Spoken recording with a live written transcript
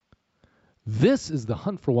This is the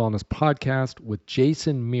Hunt for Wellness podcast with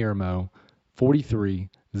Jason Miramo, 43,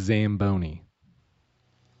 Zamboni.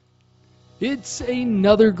 It's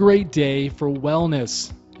another great day for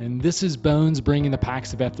wellness, and this is Bones bringing the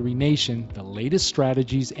Packs of F3 Nation the latest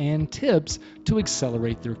strategies and tips to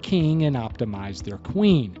accelerate their king and optimize their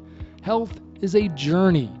queen. Health is a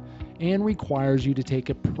journey and requires you to take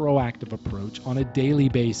a proactive approach on a daily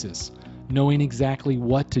basis. Knowing exactly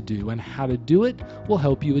what to do and how to do it will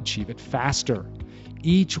help you achieve it faster.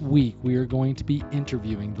 Each week, we are going to be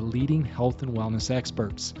interviewing the leading health and wellness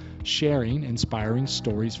experts, sharing inspiring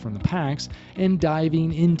stories from the packs, and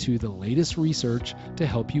diving into the latest research to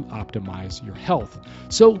help you optimize your health.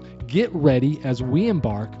 So get ready as we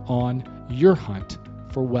embark on your hunt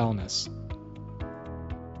for wellness.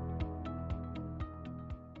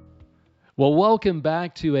 Well, welcome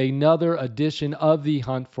back to another edition of the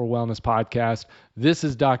Hunt for Wellness podcast. This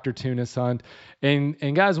is Dr. Tunis Hunt.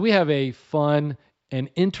 And guys, we have a fun and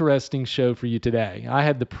interesting show for you today. I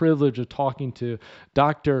had the privilege of talking to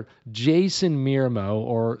Dr. Jason Miramo,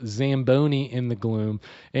 or Zamboni in the Gloom,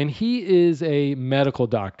 and he is a medical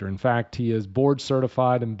doctor. In fact, he is board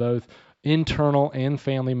certified in both internal and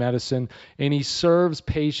family medicine, and he serves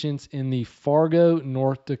patients in the Fargo,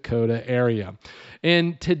 North Dakota area.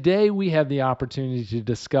 And today we have the opportunity to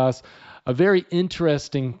discuss a very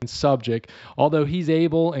interesting subject. Although he's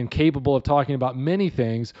able and capable of talking about many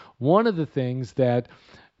things, one of the things that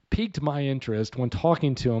piqued my interest when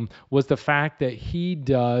talking to him was the fact that he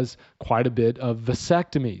does quite a bit of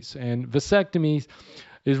vasectomies. And vasectomies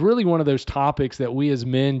is really one of those topics that we as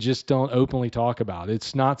men just don't openly talk about.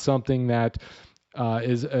 It's not something that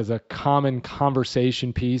is as a common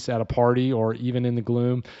conversation piece at a party or even in the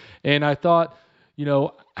gloom. And I thought,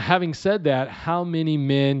 having said that, how many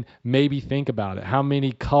men maybe think about it? How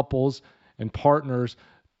many couples and partners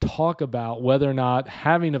talk about whether or not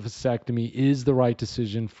having a vasectomy is the right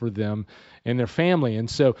decision for them and their family? And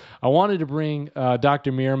so I wanted to bring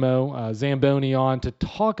Dr. Miramo Zamboni on to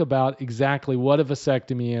talk about exactly what a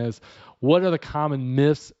vasectomy is, what are the common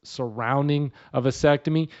myths surrounding a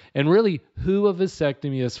vasectomy, and really who a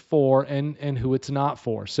vasectomy is for and who it's not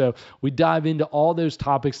for. So we dive into all those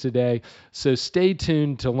topics today. So stay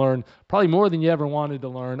tuned to learn probably more than you ever wanted to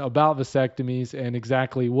learn about vasectomies and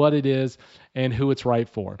exactly what it is and who it's right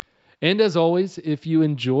for. And as always, if you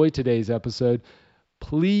enjoy today's episode,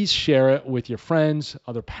 please share it with your friends,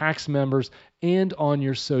 other PAX members, and on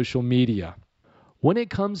your social media. When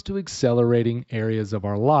it comes to accelerating areas of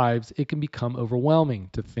our lives, it can become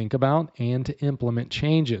overwhelming to think about and to implement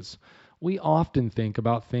changes. We often think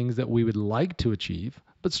about things that we would like to achieve,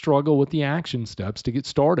 but struggle with the action steps to get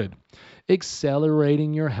started.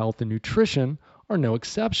 Accelerating your health and nutrition are no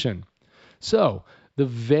exception. So, the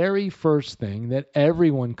very first thing that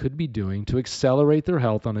everyone could be doing to accelerate their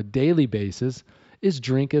health on a daily basis is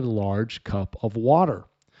drink a large cup of water.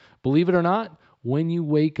 Believe it or not, when you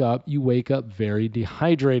wake up very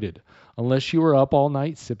dehydrated. Unless you were up all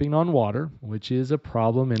night sipping on water, which is a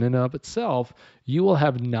problem in and of itself, you will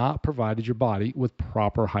have not provided your body with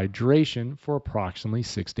proper hydration for approximately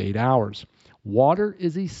 6 to 8 hours. Water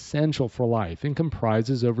is essential for life and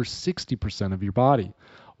comprises over 60% of your body.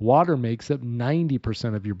 Water makes up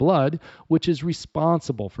 90% of your blood, which is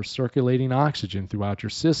responsible for circulating oxygen throughout your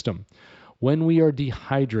system. When we are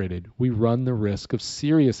dehydrated, we run the risk of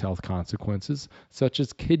serious health consequences such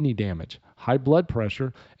as kidney damage, high blood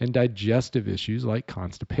pressure, and digestive issues like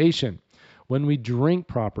constipation. When we drink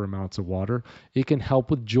proper amounts of water, it can help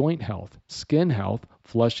with joint health, skin health,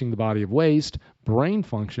 flushing the body of waste, brain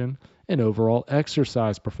function, and overall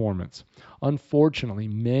exercise performance. Unfortunately,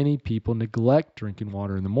 many people neglect drinking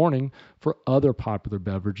water in the morning for other popular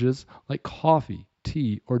beverages like coffee,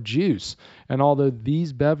 tea, or juice. And although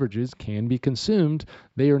these beverages can be consumed,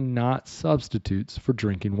 they are not substitutes for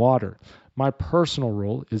drinking water. My personal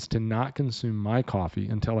rule is to not consume my coffee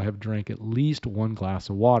until I have drank at least 1 glass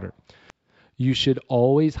of water. You should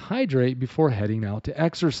always hydrate before heading out to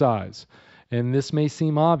exercise. And this may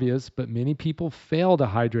seem obvious, but many people fail to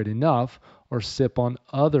hydrate enough or sip on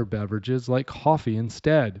other beverages like coffee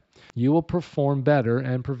instead. You will perform better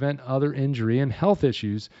and prevent other injury and health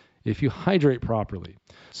issues if you hydrate properly.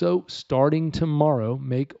 So starting tomorrow,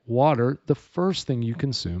 make water the first thing you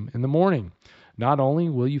consume in the morning. Not only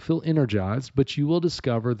will you feel energized, but you will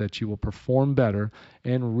discover that you will perform better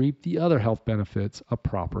and reap the other health benefits of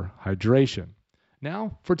proper hydration.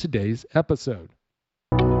 Now for today's episode.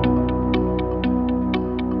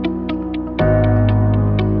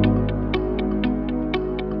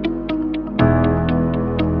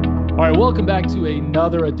 All right, Welcome back to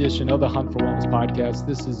another edition of the Hunt for Wellness podcast.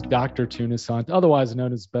 This is Dr. Tunis Hunt, otherwise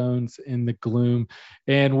known as Bones in the Gloom.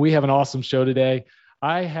 And we have an awesome show today.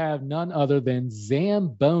 I have none other than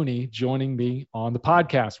Zamboni joining me on the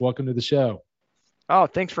podcast. Welcome to the show. Oh,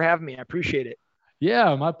 thanks for having me. I appreciate it.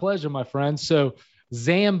 Yeah, my pleasure, my friend. So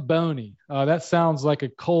Zamboni, that sounds like a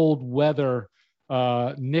cold weather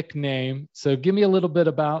nickname. So give me a little bit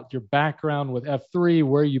about your background with F3,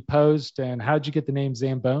 where you post, and how'd you get the name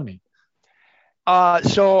Zamboni?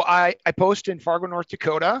 So I post in Fargo, North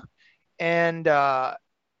Dakota, and I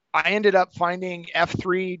ended up finding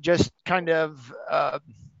F3 just kind of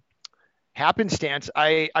happenstance.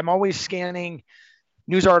 I'm always scanning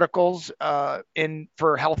news articles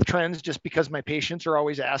for health trends just because my patients are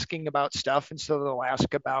always asking about stuff. And so they'll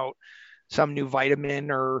ask about some new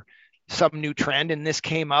vitamin or some new trend. And this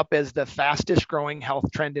came up as the fastest growing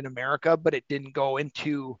health trend in America, but it didn't go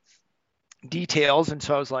into details. And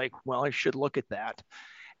so I was like, well, I should look at that.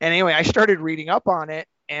 And anyway, I started reading up on it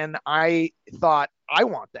and I thought, I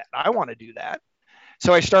want that. I want to do that.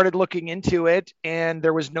 So I started looking into it and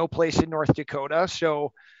there was no place in North Dakota.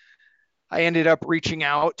 So I ended up reaching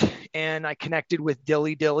out and I connected with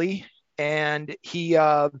Dilly Dilly, and he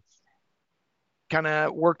kind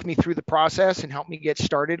of worked me through the process and helped me get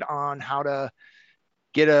started on how to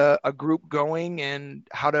get a group going and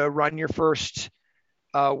how to run your first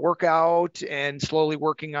workout, and slowly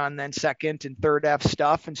working on then second and third F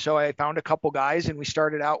stuff. And so I found a couple guys and we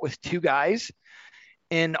started out with 2 guys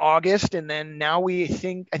in August. And then now I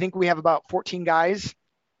think we have about 14 guys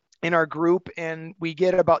in our group, and we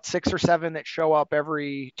get about 6 or 7 that show up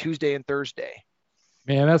every Tuesday and Thursday.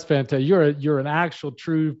 Man, that's fantastic. You're an actual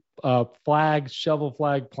true shovel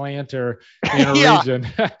flag planter in a region.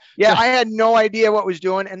 Yeah, I had no idea what was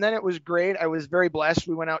doing. And then it was great. I was very blessed.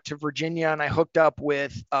 We went out to Virginia and I hooked up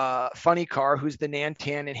with Funny Car, who's the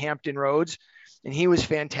Nantan in Hampton Roads. And he was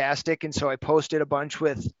fantastic. And so I posted a bunch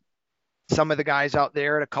with some of the guys out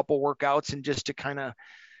there at a couple workouts, and just to kind of,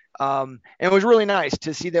 and it was really nice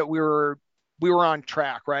to see that we were on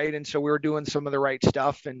track. Right. And so we were doing some of the right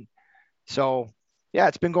stuff. And so, yeah,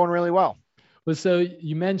 it's been going really well. Well, so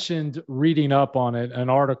you mentioned reading up on it, an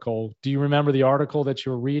article. Do you remember the article that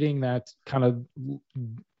you were reading that kind of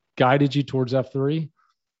guided you towards F3?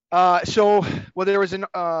 Well, there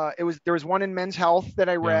was one in Men's Health that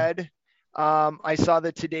I read. I saw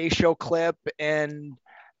the Today Show clip, and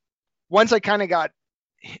once I kind of got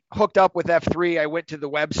hooked up with F3, I went to the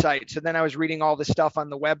website. So then I was reading all the stuff on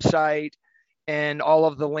the website and all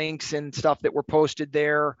of the links and stuff that were posted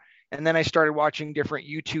there. And then I started watching different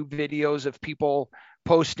YouTube videos of people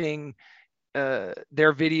posting their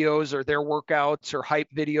videos or their workouts or hype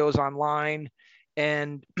videos online.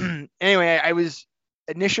 And anyway, I was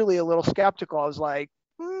initially a little skeptical. I was like,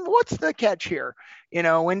 what's the catch here?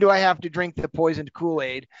 When do I have to drink the poisoned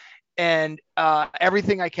Kool-Aid? And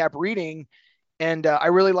everything I kept reading. And I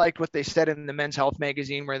really liked what they said in the Men's Health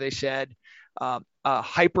magazine, where they said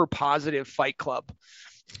hyper positive fight club.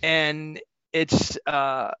 And it's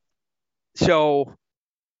so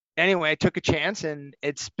anyway, I took a chance and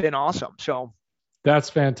it's been awesome. So that's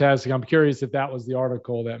fantastic. I'm curious if that was the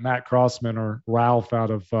article that Matt Crossman or Ralph out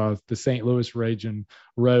of the St. Louis region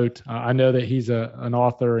wrote. I know that he's an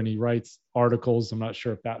author and he writes articles. I'm not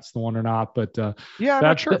sure if that's the one or not, but yeah, I'm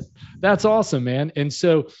not sure. That's awesome, man. And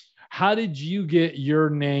so how did you get your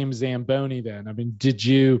name Zamboni then? I mean, did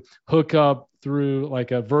you hook up through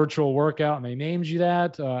like a virtual workout and they named you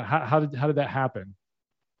that? How did that happen?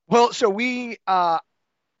 Well, so when our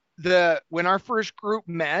first group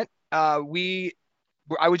met, I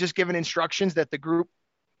was just given instructions that the group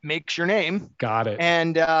makes your name. Got it.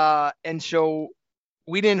 And so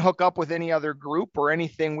we didn't hook up with any other group or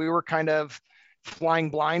anything. We were kind of flying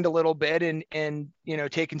blind a little bit and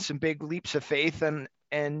taking some big leaps of faith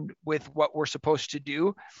and with what we're supposed to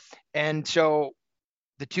do. And so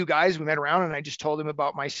the 2 guys, we met around and I just told them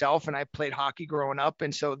about myself, and I played hockey growing up.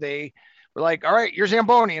 And so they were like, all right, you're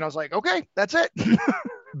Zamboni. And I was like, okay, that's it.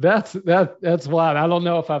 That's wild. I don't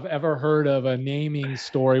know if I've ever heard of a naming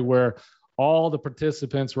story where all the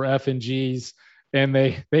participants were F and G's and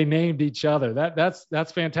they named each other.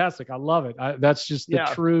 That's fantastic. I love it. That's just the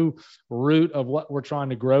true root of what we're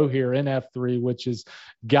trying to grow here in F3, which is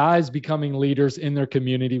guys becoming leaders in their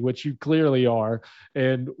community, which you clearly are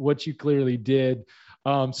and what you clearly did.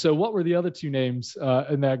 So what were the other 2 names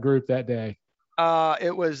in that group that day?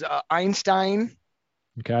 It was Einstein,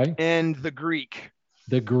 okay, and the Greek.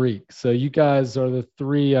 The Greek. So you guys are the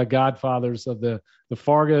 3 godfathers of the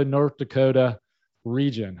Fargo, North Dakota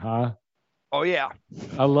region, huh? Oh yeah,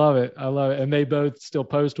 I love it. And they both still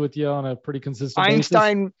post with you on a pretty consistent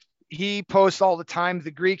Einstein basis? he posts all the time. The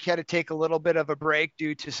Greek had to take a little bit of a break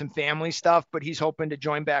due to some family stuff, but he's hoping to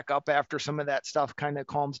join back up after some of that stuff kind of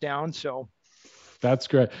calms down. So That's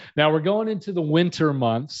great. Now we're going into the winter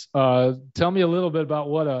months. Tell me a little bit about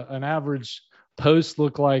what an average post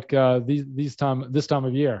look like this time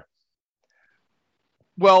of year.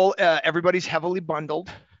 Well, everybody's heavily bundled.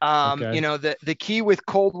 Okay. The key with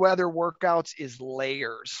cold weather workouts is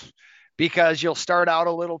layers, because you'll start out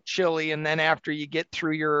a little chilly, and then after you get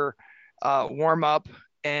through your warm up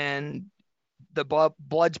and the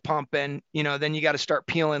blood's pumping, then you got to start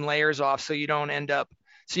peeling layers off so you don't end up,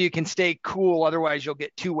 so you can stay cool. Otherwise, you'll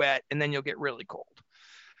get too wet, and then you'll get really cold.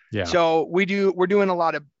 Yeah. So we're doing a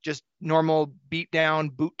lot of just normal beat down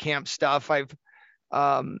boot camp stuff. I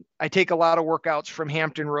take a lot of workouts from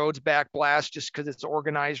Hampton Roads Back Blast just because it's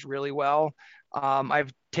organized really well.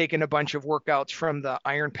 I've taken a bunch of workouts from the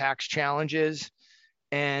Iron Packs challenges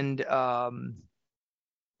and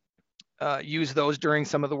use those during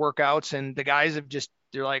some of the workouts. And the guys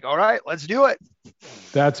they're like, all right, let's do it.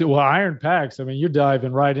 That's it. Well, Iron Packs, I mean, you're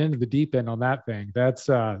diving right into the deep end on that thing.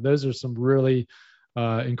 Those are some really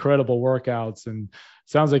incredible workouts, and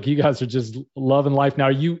sounds like you guys are just loving life. Now,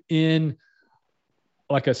 are you in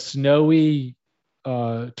like a snowy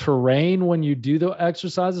terrain when you do the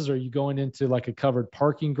exercises, or are you going into like a covered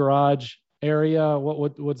parking garage area?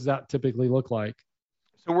 What does that typically look like?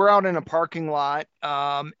 So we're out in a parking lot,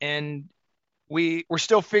 and we're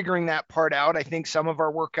still figuring that part out. I think some of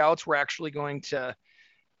our workouts we're actually going to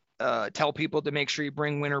tell people to make sure you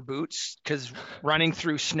bring winter boots, because running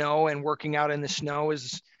through snow and working out in the snow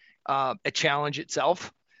is a challenge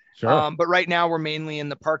itself. Sure. But right now we're mainly in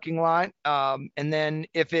the parking lot. And then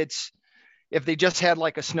if they just had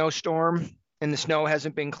like a snowstorm and the snow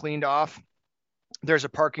hasn't been cleaned off, there's a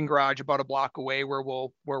parking garage about a block away where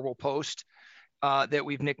we'll post that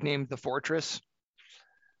we've nicknamed the Fortress.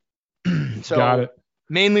 So Got it.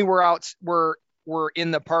 mainly we're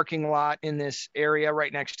in the parking lot in this area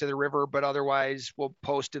right next to the river, but otherwise we'll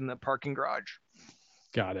post in the parking garage.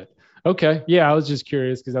 Got it. Okay. Yeah, I was just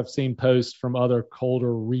curious because I've seen posts from other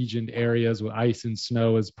colder regioned areas with ice and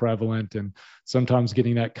snow is prevalent, and sometimes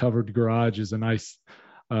getting that covered garage is a nice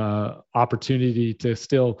opportunity to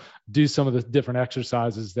still do some of the different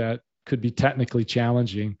exercises that could be technically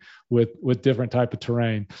challenging with different type of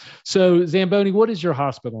terrain. So Zamboni, what is your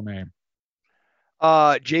hospital name?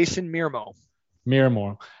 Jason Mirmo.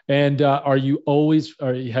 Miramar. And have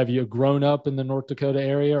you grown up in the North Dakota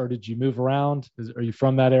area, or did you move around? Are you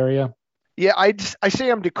from that area? Yeah, I say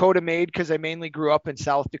I'm Dakota made because I mainly grew up in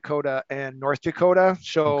South Dakota and North Dakota.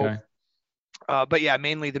 So, Okay. But yeah,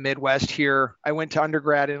 mainly the Midwest here. I went to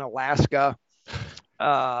undergrad in Alaska,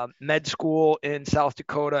 med school in South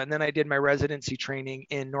Dakota, and then I did my residency training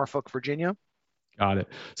in Norfolk, Virginia. Got it.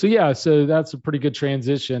 So yeah, so that's a pretty good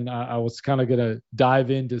transition. I was kind of going to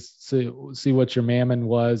dive in to see what your mammon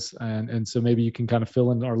was, and so maybe you can kind of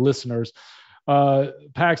fill in our listeners.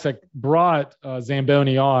 Pax, I brought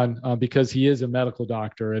Zamboni on because he is a medical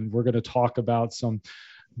doctor, and we're going to talk about some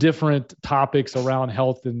different topics around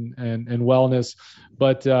health and wellness.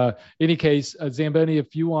 But any case, Zamboni,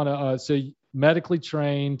 if you want to, so medically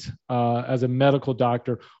trained as a medical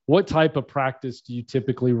doctor, what type of practice do you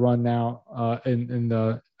typically run now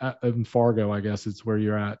in Fargo, I guess it's where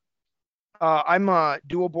you're at? I'm a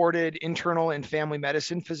dual boarded internal and family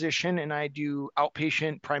medicine physician, and I do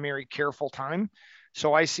outpatient primary care full time.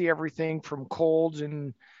 So I see everything from colds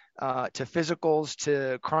and to physicals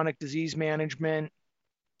to chronic disease management,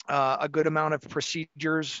 a good amount of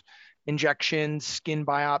procedures, injections, skin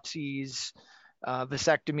biopsies,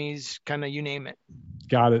 vasectomies, kind of you name it.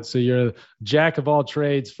 Got it. So you're a jack of all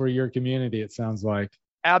trades for your community, it sounds like.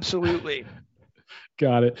 Absolutely.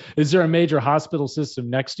 Got it. Is there a major hospital system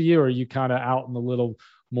next to you, or are you kind of out in a little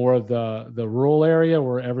more of the rural area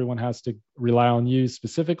where everyone has to rely on you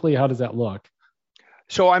specifically? How does that look?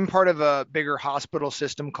 So I'm part of a bigger hospital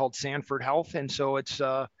system called Sanford Health. And so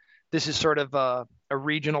this is sort of a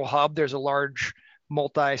regional hub. There's a large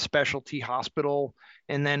multi-specialty hospital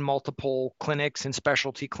and then multiple clinics and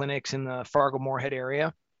specialty clinics in the Fargo-Moorhead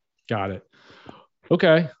area. Got it.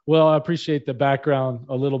 Okay. Well, I appreciate the background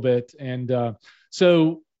a little bit. And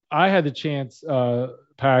so I had the chance,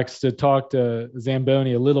 Pax, to talk to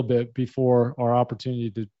Zamboni a little bit before our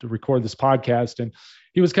opportunity to record this podcast. And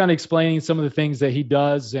he was kind of explaining some of the things that he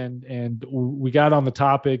does. And we got on the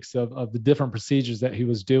topics of the different procedures that he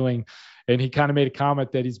was doing. And he kind of made a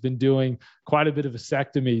comment that he's been doing quite a bit of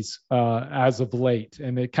vasectomies as of late.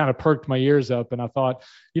 And it kind of perked my ears up. And I thought,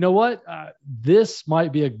 you know what? This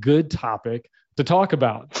might be a good topic to talk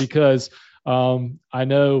about because I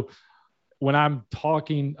know when I'm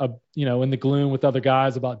talking, in the gloom with other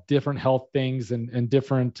guys about different health things and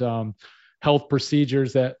different health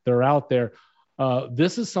procedures that are out there,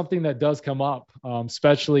 this is something that does come up,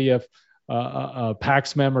 especially if a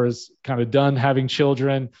PAX member is kind of done having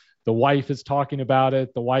children. The wife is talking about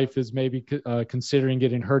it. The wife is maybe considering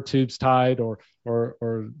getting her tubes tied, or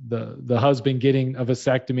the husband getting a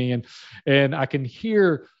vasectomy, and I can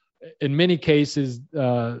hear in many cases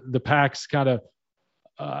the PAX kind of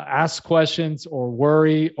ask questions or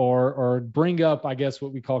worry or bring up, I guess,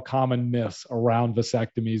 what we call common myths around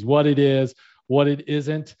vasectomies: what it is, what it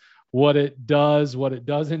isn't, what it does, what it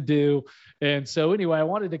doesn't do. And so anyway, I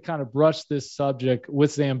wanted to kind of brush this subject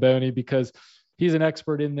with Zamboni because he's an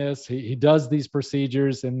expert in this. He does these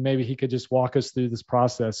procedures, and maybe he could just walk us through this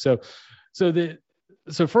process.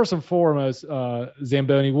 So first and foremost,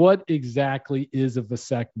 Zamboni, what exactly is a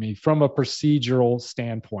vasectomy from a procedural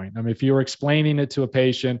standpoint? I mean, if you were explaining it to a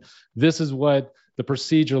patient, this is what the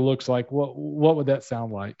procedure looks like. What would that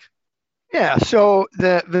sound like? Yeah, so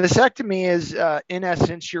the vasectomy is, in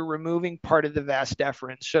essence, you're removing part of the vas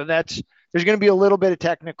deferens. So there's going to be a little bit of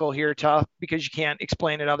technical here, tough, because you can't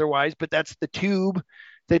explain it otherwise. But that's the tube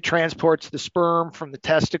that transports the sperm from the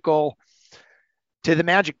testicle to the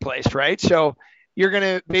magic place, right? So you're going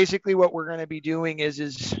to basically, what we're going to be doing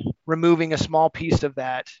is removing a small piece of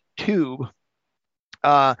that tube.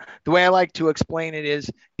 The way I like to explain it is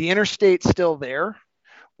the interstate's still there.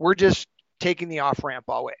 We're just taking the off ramp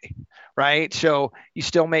away, right? So you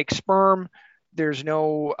still make sperm. There's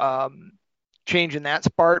no change in that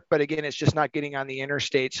part, but again, it's just not getting on the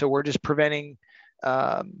interstate. So we're just preventing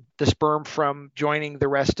the sperm from joining the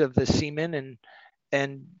rest of the semen,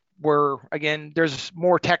 and we're, again, there's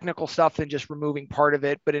more technical stuff than just removing part of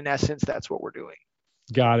it, but in essence, that's what we're doing.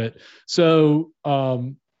 Got it. So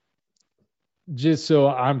just so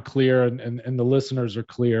I'm clear and the listeners are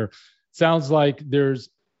clear, sounds like there's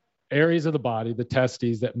areas of the body, the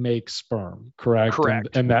testes, that make sperm, correct?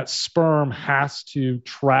 Correct. And that sperm has to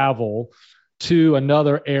travel to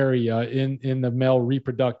another area in the male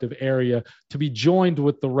reproductive area to be joined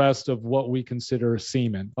with the rest of what we consider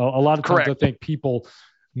semen. A lot of times, correct, I think people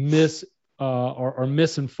are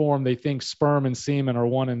misinformed. They think sperm and semen are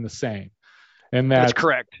one and the same. And that's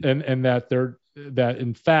correct. And that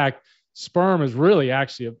in fact, sperm is really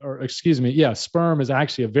actually, sperm is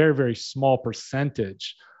actually a very, very small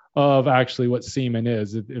percentage of actually what semen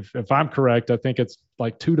is. If I'm correct, I think it's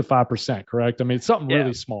like 2 to 5%, correct? I mean, it's something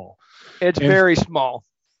really small. It's very small.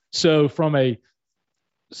 So from a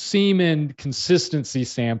semen consistency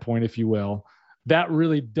standpoint, if you will, that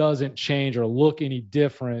really doesn't change or look any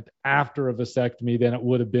different after a vasectomy than it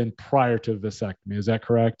would have been prior to a vasectomy. Is that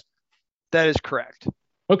correct? That is correct.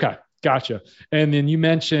 Okay, gotcha. And then you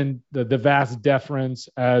mentioned the vas deferens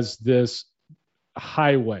as this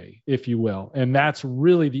highway, if you will, and that's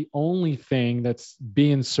really the only thing that's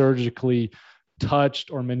being surgically touched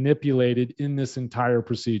or manipulated in this entire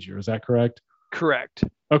procedure. Is that correct? Correct.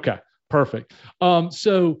 Okay, perfect.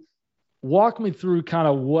 So walk me through kind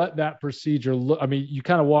of what that procedure I mean, you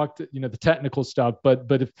kind of walked, the technical stuff, but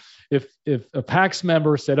if a PAX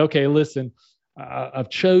member said, okay, listen, I've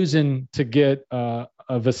chosen to get a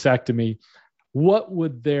vasectomy, what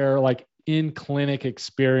would their in clinic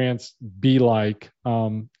experience be like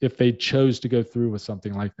if they chose to go through with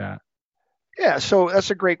something like that? Yeah, so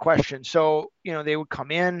that's a great question. So, they would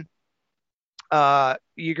come in,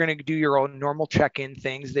 you're going to do your own normal check-in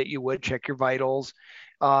things that you would check your vitals.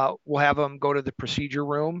 We'll have them go to the procedure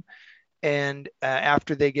room, and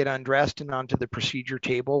after they get undressed and onto the procedure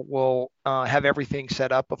table, we'll have everything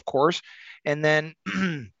set up, of course, and then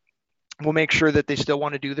we'll make sure that they still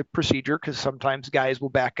want to do the procedure, because sometimes guys will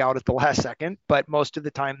back out at the last second, but most of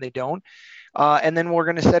the time they don't. And then we're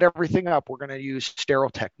going to set everything up. We're going to use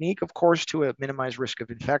sterile technique, of course, to minimize risk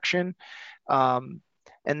of infection. And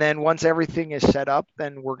then once everything is set up,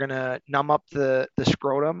 then we're going to numb up the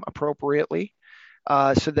scrotum appropriately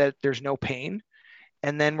so that there's no pain.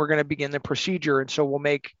 And then we're going to begin the procedure. And so we'll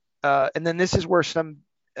make, and then this is where some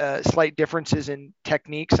slight differences in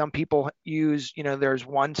technique. Some people use, there's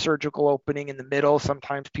one surgical opening in the middle.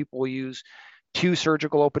 Sometimes people will use 2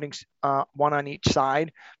 surgical openings, one on each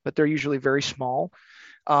side, but they're usually very small.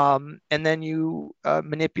 And then you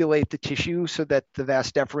manipulate the tissue so that the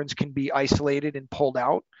vas deferens can be isolated and pulled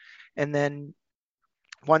out. And then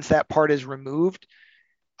once that part is removed,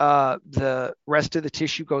 the rest of the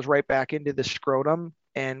tissue goes right back into the scrotum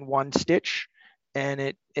and one stitch,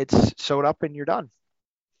 and it's sewed up and you're done.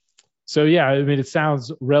 So yeah, I mean, it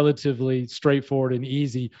sounds relatively straightforward and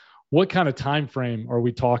easy. What kind of time frame are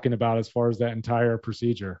we talking about as far as that entire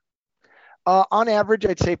procedure? On average,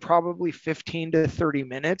 I'd say probably 15 to 30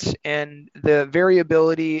 minutes. And the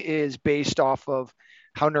variability is based off of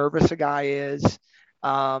how nervous a guy is.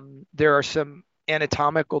 There are some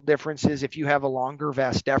anatomical differences. If you have a longer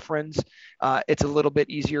vas deferens, it's a little bit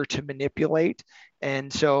easier to manipulate.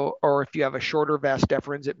 And so, or if you have a shorter vas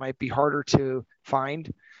deferens, it might be harder to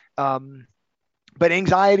find. Um, but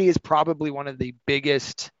anxiety is probably one of the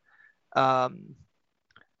biggest um,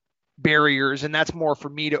 barriers, and that's more for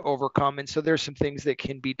me to overcome. And so there's some things that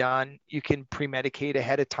can be done. You can pre-medicate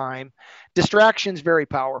ahead of time. Distraction's very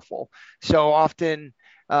powerful. So often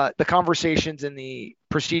the conversations in the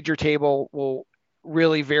procedure table will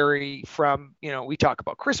really vary from, we talk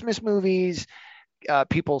about Christmas movies,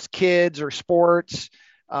 people's kids or sports.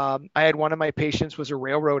 I had one of my patients was a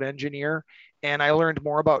railroad engineer, and I learned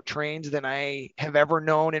more about trains than I have ever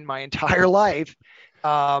known in my entire life.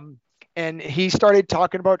 Um, and he started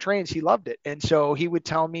talking about trains. He loved it. And so he would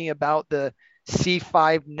tell me about the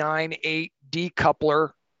C598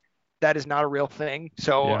 decoupler. That is not a real thing.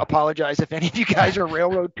 So Yeah. apologize if any of you guys are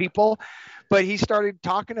railroad people. But he started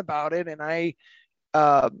talking about it, and I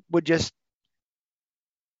would just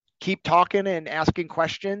keep talking and asking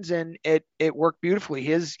questions, and it worked beautifully.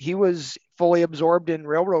 He was fully absorbed in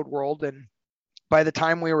railroad world, and by the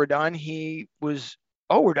time we were done, he was,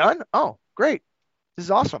 oh, we're done. Oh, great. This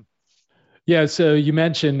is awesome. Yeah, so you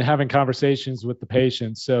mentioned having conversations with the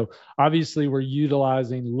patients. So obviously we're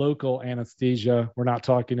utilizing local anesthesia. We're not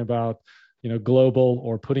talking about, global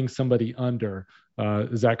or putting somebody under.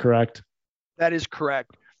 Is that correct? That is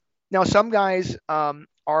correct. Now, some guys are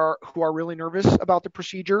who are really nervous about the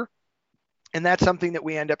procedure, and that's something that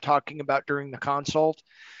we end up talking about during the consult.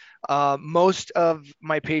 Most of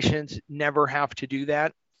my patients never have to do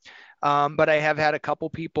that, but I have had a couple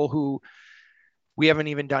people who we haven't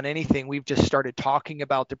even done anything. We've just started talking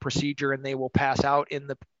about the procedure, and they will pass out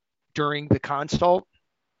during the consult.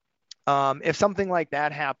 If something like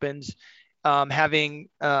that happens, having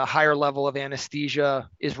a higher level of anesthesia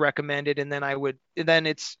is recommended, and then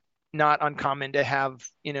it's not uncommon to have,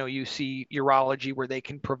 you see urology where they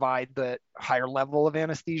can provide the higher level of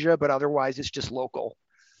anesthesia, but otherwise it's just local.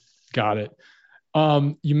 Got it.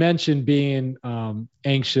 You mentioned being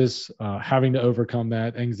anxious, having to overcome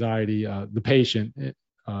that anxiety. The patient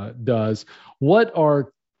does. What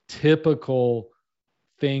are typical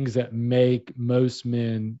things that make most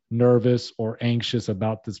men nervous or anxious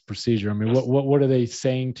about this procedure? I mean, what are they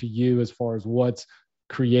saying to you as far as what's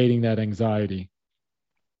creating that anxiety?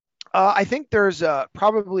 I think there's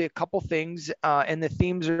probably a couple things, and the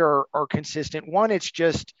themes are consistent. One, it's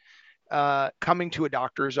just coming to a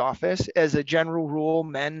doctor's office. As a general rule,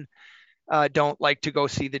 men don't like to go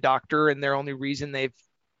see the doctor, and their only reason they've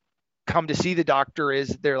come to see the doctor is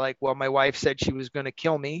they're like, well, my wife said she was going to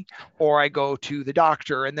kill me, or I go to the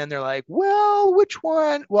doctor, and then they're like, well, which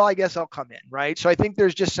one? Well, I guess I'll come in, right? So I think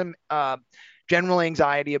there's just some general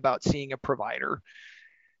anxiety about seeing a provider.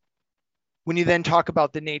 When you then talk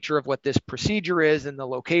about the nature of what this procedure is and the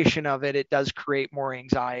location of it, it does create more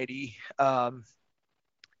anxiety,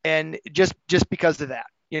 and just because of that,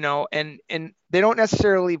 and they don't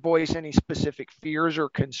necessarily voice any specific fears or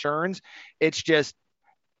concerns. It's just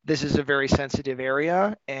this is a very sensitive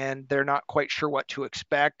area, and they're not quite sure what to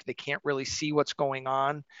expect. They can't really see what's going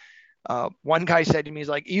on. One guy said to me, he's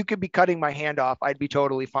like, you could be cutting my hand off, I'd be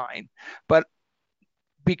totally fine. But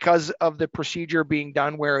because of the procedure being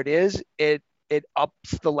done where it is, it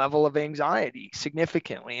ups the level of anxiety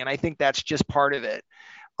significantly. And I think that's just part of it.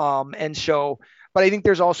 And so, but I think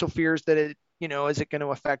there's also fears that is it going to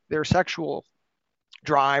affect their sexual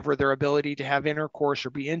drive or their ability to have intercourse or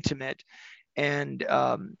be intimate? And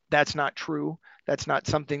that's not true. That's not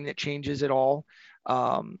something that changes at all.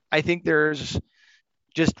 I think there's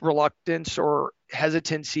just reluctance or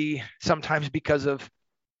hesitancy sometimes because of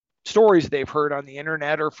stories they've heard on the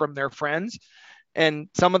internet or from their friends. And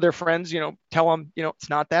some of their friends, tell them, it's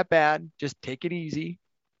not that bad, just take it easy.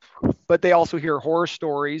 But they also hear horror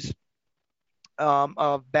stories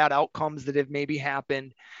of bad outcomes that have maybe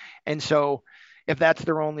happened. And so if that's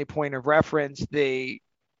their only point of reference, they're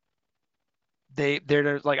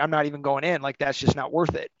like, I'm not even going in, like that's just not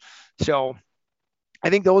worth it. So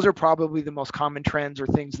I think those are probably the most common trends or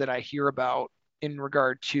things that I hear about in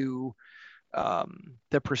regard to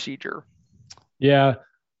the procedure. Yeah.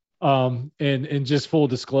 And just full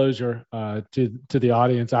disclosure to the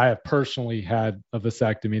audience, I have personally had a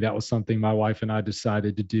vasectomy. That was something my wife and I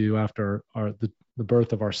decided to do after the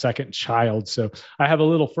birth of our second child. So I have a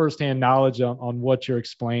little firsthand knowledge on what you're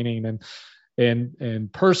explaining,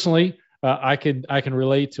 and personally, I can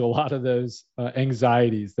relate to a lot of those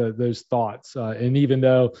anxieties, those thoughts. And even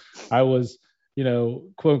though I was,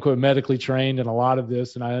 quote unquote, medically trained in a lot of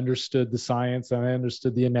this. And I understood the science and I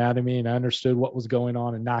understood the anatomy and I understood what was going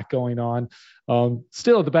on and not going on.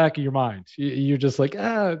 Still at the back of your mind, you're just like,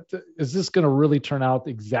 is this going to really turn out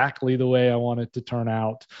exactly the way I want it to turn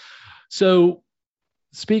out? So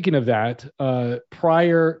speaking of that,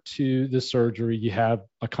 prior to the surgery, you have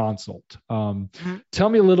a consult. Tell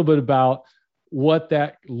me a little bit about what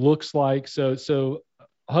that looks like. So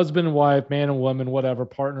husband and wife, man and woman, whatever,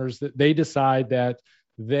 partners, that they decide that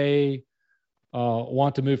they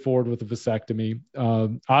want to move forward with a vasectomy.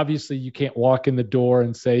 Obviously, you can't walk in the door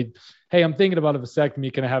and say, hey, I'm thinking about a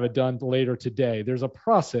vasectomy. Can I have it done later today? There's a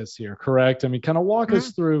process here, correct? I mean, kind of walk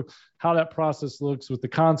us through how that process looks with the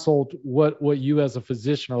consult, what you as a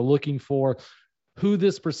physician are looking for, who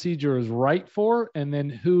this procedure is right for, and then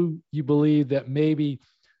who you believe that maybe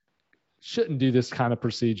shouldn't do this kind of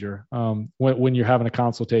procedure when you're having a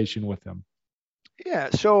consultation with them.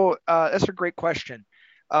 Yeah, so that's a great question.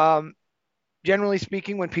 Generally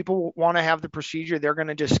speaking, when people want to have the procedure, they're going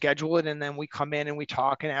to just schedule it. And then we come in and we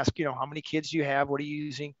talk and ask, how many kids do you have? What are you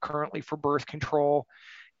using currently for birth control?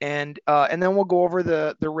 And then we'll go over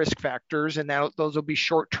the risk factors, and those will be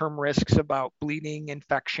short-term risks about bleeding,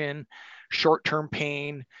 infection, short-term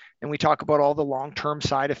pain. And we talk about all the long-term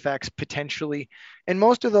side effects potentially. And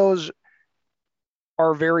most of those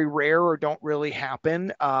are very rare or don't really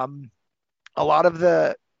happen. A lot of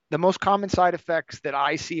the most common side effects that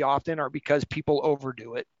I see often are because people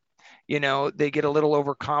overdo it. They get a little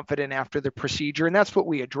overconfident after the procedure, and that's what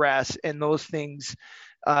we address. And those things,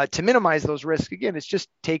 to minimize those risks, again, it's just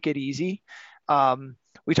take it easy.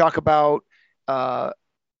 We talk about, that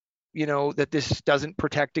this doesn't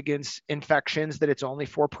protect against infections, that it's only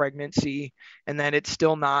for pregnancy, and that it's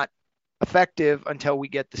still not effective until we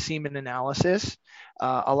get the semen analysis.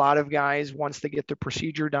 A lot of guys, once they get the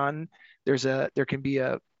procedure done, there can be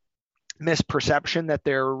a misperception that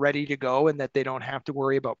they're ready to go and that they don't have to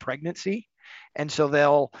worry about pregnancy. And so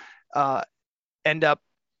they'll end up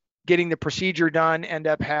getting the procedure done, end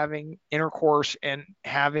up having intercourse and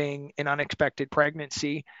having an unexpected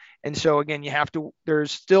pregnancy. And so again,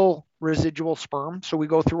 there's still residual sperm. So we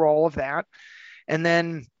go through all of that. And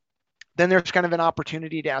then there's kind of an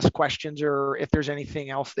opportunity to ask questions or if there's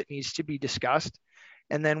anything else that needs to be discussed.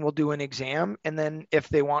 And then we'll do an exam. And then if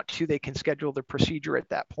they want to, they can schedule the procedure at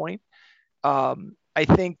that point. I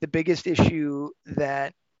think the biggest issue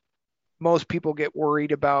that most people get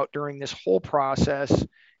worried about during this whole process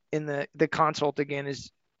in the consult, again,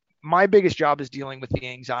 is my biggest job is dealing with the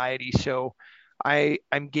anxiety. So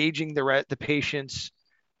I'm gauging the patient's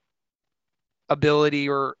ability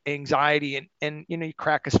or anxiety, and you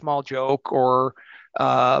crack a small joke or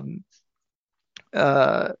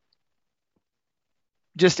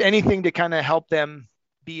just anything to kind of help them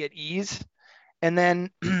be at ease. And then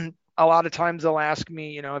a lot of times they'll ask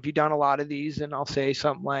me, have you done a lot of these? And I'll say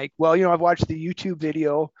something like, well, I've watched the YouTube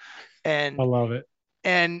video, and I love it.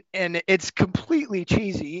 And it's completely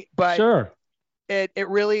cheesy, but sure, it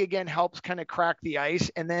really, again, helps kind of crack the ice.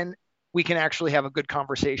 And then we can actually have a good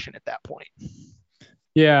conversation at that point.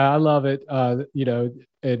 Yeah, I love it.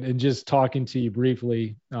 And just talking to you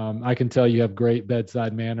briefly, I can tell you have great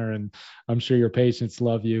bedside manner, and I'm sure your patients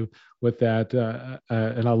love you with that.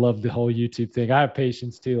 And I love the whole YouTube thing. I have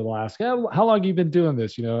patients too that'll ask, how long have you been doing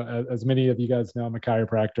this? As many of you guys know, I'm a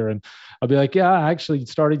chiropractor, and I'll be like, yeah, I actually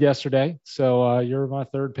started yesterday. So you're my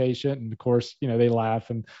third patient. And of course, they laugh,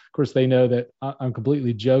 and of course they know that I'm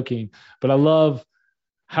completely joking, but I love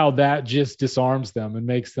how that just disarms them and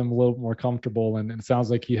makes them a little more comfortable. And it sounds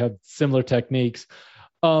like you have similar techniques.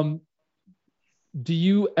 Do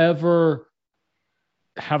you ever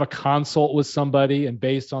have a consult with somebody and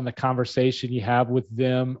based on the conversation you have with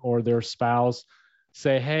them or their spouse,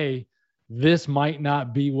 say, hey, this might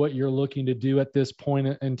not be what you're looking to do at this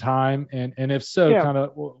point in time? And if so, kind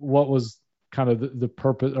of what was kind of the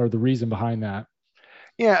purpose or the reason behind that?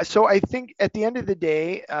 Yeah. So I think at the end of the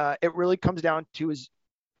day, it really comes down to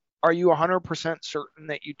are you 100% certain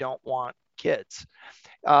that you don't want kids?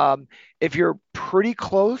 If you're pretty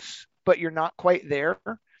close, but you're not quite there,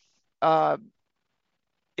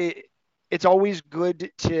 it's always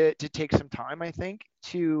good to take some time, I think,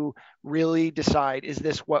 to really decide, is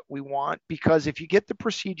this what we want? Because if you get the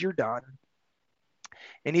procedure done,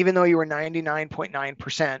 and even though you were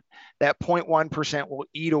 99.9%, that 0.1% will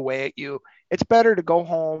eat away at you. It's better to go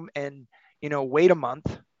home and, wait a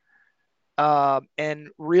month, and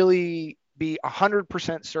really be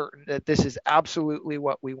 100% certain that this is absolutely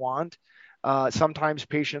what we want. Sometimes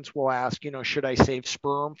patients will ask, should I save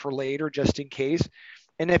sperm for later just in case?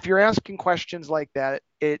 And if you're asking questions like that,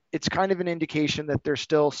 it's kind of an indication that there's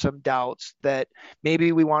still some doubts that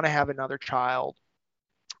maybe we want to have another child,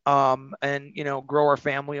 and grow our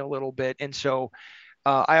family a little bit. And so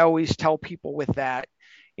I always tell people with that,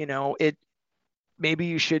 it maybe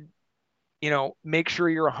you should make sure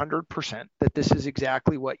you're 100% that this is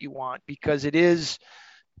exactly what you want, because it is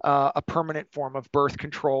a permanent form of birth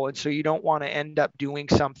control. And so you don't want to end up doing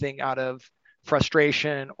something out of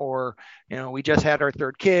frustration, or we just had our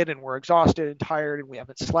third kid and we're exhausted and tired and we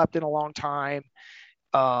haven't slept in a long time,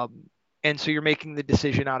 and so you're making the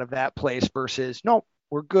decision out of that place versus, no,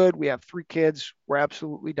 we're good, we have 3 kids, we're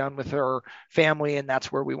absolutely done with our family, and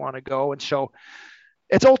that's where we want to go. And so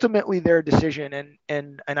it's ultimately their decision,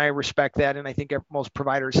 and I respect that, and I think most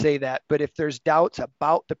providers say that. But if there's doubts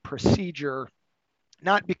about the procedure,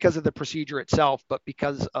 not because of the procedure itself, but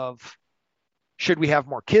because of should we have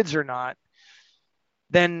more kids or not,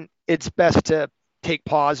 then it's best to take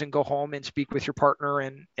pause and go home and speak with your partner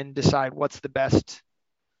and decide what's the best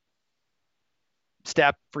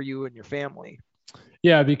step for you and your family.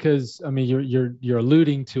 Yeah, because I mean, you're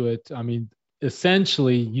alluding to it. I mean,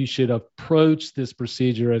 essentially, you should approach this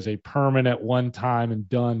procedure as a permanent, one time and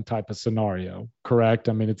done type of scenario. Correct?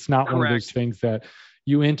 I mean, it's not Correct. one of those things that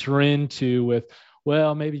you enter into with,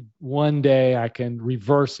 well, maybe one day I can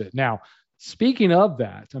reverse it. Now, speaking of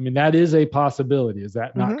that, I mean, that is a possibility. Is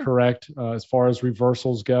that not correct as far as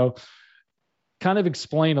reversals go? Kind of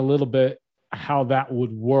explain a little bit how that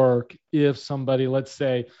would work if somebody, let's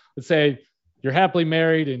say you're happily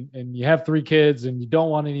married and you have 3 kids and you don't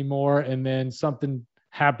want any more, and then something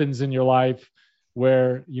happens in your life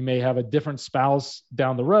where you may have a different spouse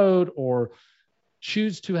down the road, or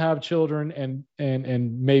choose to have children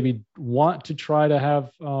and maybe want to try to have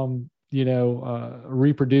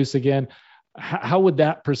reproduce again. How would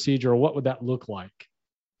that procedure, or what would that look like?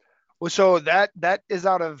 Well, so that is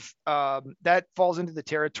out of that falls into the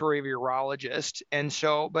territory of a urologist, and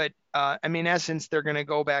so, but I mean, in essence, they're going to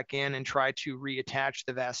go back in and try to reattach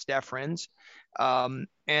the vas deferens,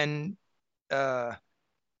 and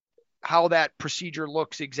how that procedure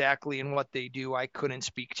looks exactly and what they do, I couldn't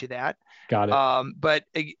speak to that. Got it. But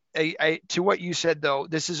to what you said, though,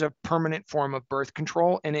 this is a permanent form of birth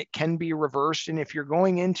control, and it can be reversed. And if you're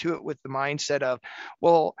going into it with the mindset of,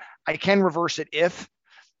 well, I can reverse it if,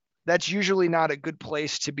 that's usually not a good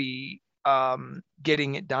place to be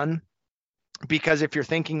getting it done, because if you're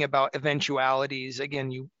thinking about eventualities, again,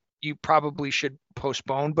 you probably should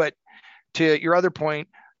postpone. But to your other point,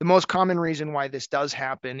 the most common reason why this does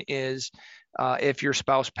happen is if your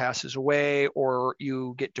spouse passes away, or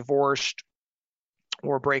you get divorced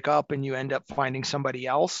or break up and you end up finding somebody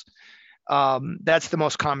else. That's the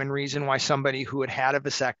most common reason why somebody who had a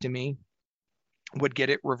vasectomy would get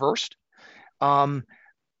it reversed.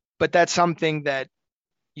 But that's something that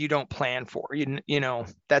you don't plan for.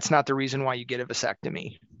 That's not the reason why you get a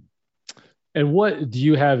vasectomy. And what do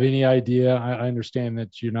you have any idea? I understand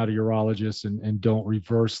that you're not a urologist and don't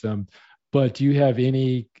reverse them, but do you have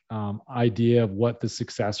any idea of what the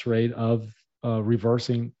success rate of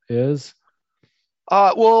reversing is?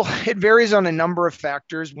 Well, it varies on a number of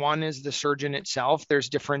factors. One is the surgeon itself. There's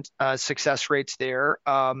different success rates there.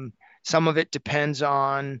 Some of it depends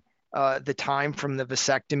on the time from the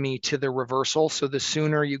vasectomy to the reversal. So the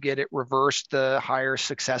sooner you get it reversed, the higher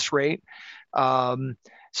success rate.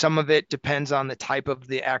 Some of it depends on the type of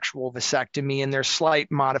the actual vasectomy, and there's slight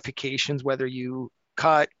modifications, whether you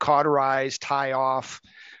cut, cauterize, tie off.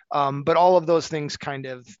 But all of those things kind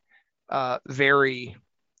of vary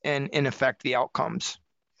and affect the outcomes.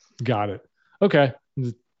 Got it. Okay.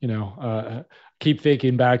 Keep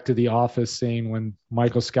thinking back to the Office scene when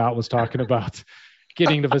Michael Scott was talking about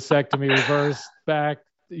getting the vasectomy reversed back,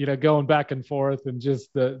 going back and forth, and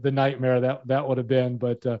just the nightmare that would have been.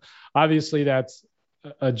 But obviously that's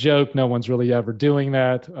a joke. No one's really ever doing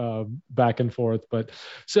that back and forth. But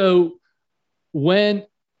so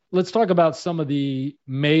let's talk about some of the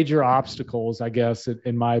major obstacles, I guess,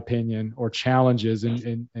 in my opinion, or challenges.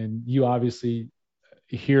 And you obviously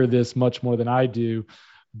hear this much more than I do,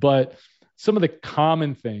 but some of the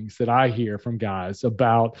common things that I hear from guys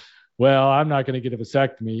about, well, I'm not going to get a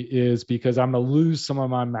vasectomy, is because I'm going to lose some of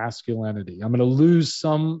my masculinity. I'm going to lose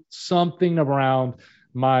something around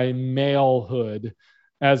my malehood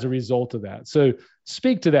as a result of that. So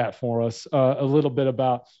speak to that for us a little bit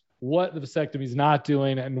about what the vasectomy is not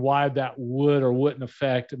doing and why that would or wouldn't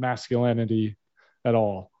affect masculinity at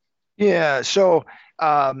all. Yeah. So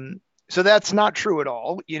that's not true at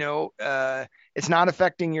all. it's not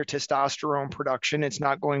affecting your testosterone production. It's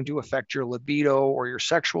not going to affect your libido or your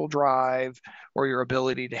sexual drive or your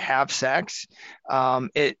ability to have sex.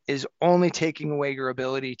 It is only taking away your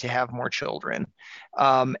ability to have more children.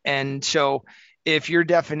 And so if your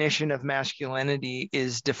definition of masculinity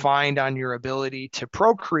is defined on your ability to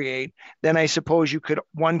procreate, then I suppose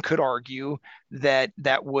one could argue that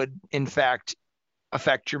that would in fact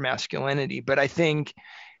affect your masculinity. But I think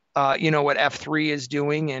what F3 is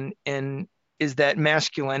doing and is that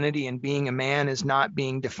masculinity and being a man is not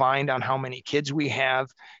being defined on how many kids we have.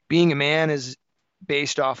 Being a man is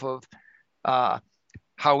based off of uh,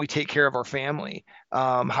 how we take care of our family,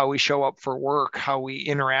 how we show up for work, how we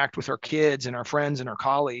interact with our kids and our friends and our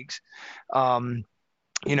colleagues,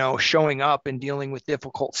 showing up and dealing with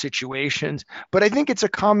difficult situations. But I think it's a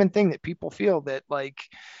common thing that people feel that like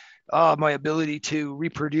my ability to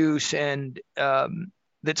reproduce and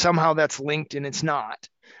that somehow that's linked, and it's not.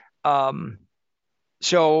 Um,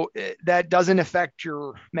 so that doesn't affect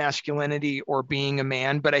your masculinity or being a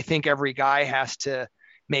man, but I think every guy has to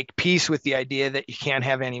make peace with the idea that you can't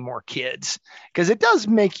have any more kids, because it does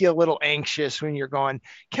make you a little anxious when you're going,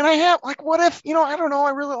 can I have, like, what if, I don't know,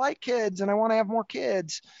 I really like kids and I want to have more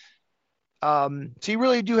kids. So you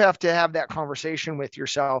really do have to have that conversation with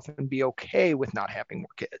yourself and be okay with not having more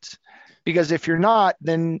kids, because if you're not,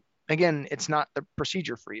 then again, it's not the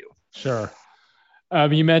procedure for you. Sure.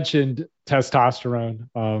 You mentioned testosterone,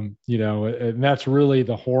 and that's really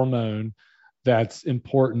the hormone that's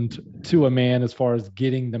important to a man as far as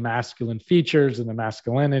getting the masculine features and the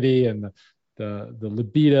masculinity and the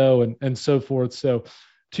libido and so forth. So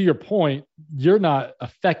to your point, you're not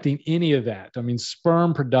affecting any of that. I mean,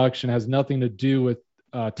 sperm production has nothing to do with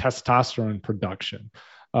testosterone production.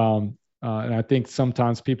 And I think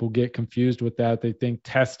sometimes people get confused with that. They think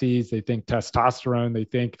testes, they think testosterone, they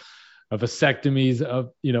think of vasectomies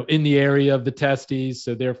of, in the area of the testes.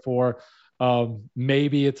 So therefore,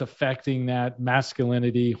 maybe it's affecting that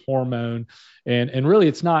masculinity hormone, and really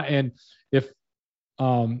it's not. And if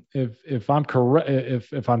I'm correct,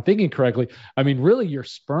 if I'm thinking correctly, I mean, really your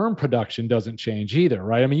sperm production doesn't change either,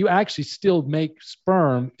 right? I mean, you actually still make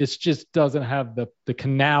sperm. It just doesn't have the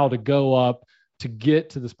canal to go up to get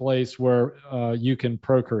to this place where you can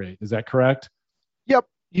procreate. Is that correct? Yep.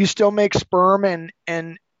 You still make sperm,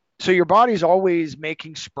 and so your body's always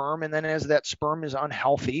making sperm, and then as that sperm is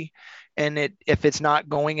unhealthy and if it's not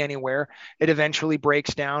going anywhere, it eventually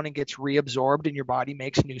breaks down and gets reabsorbed, and your body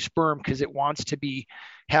makes new sperm because it wants to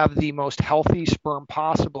have the most healthy sperm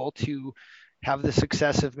possible to have the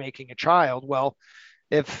success of making a child. Well,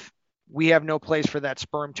 if we have no place for that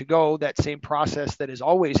sperm to go, that same process that is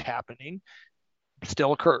always happening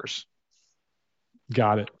still occurs.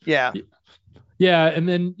 Got it. Yeah. Yeah. And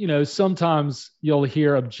then, sometimes you'll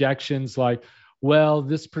hear objections like, well,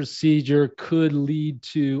 this procedure could lead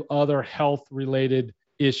to other health related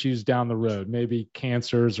issues down the road, maybe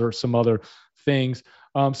cancers or some other things.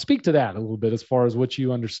 Speak to that a little bit as far as what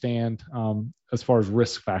you understand as far as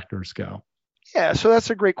risk factors go. Yeah, so that's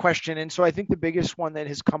a great question. And so I think the biggest one that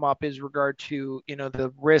has come up is regard to,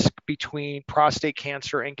 the risk between prostate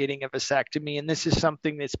cancer and getting a vasectomy. And this is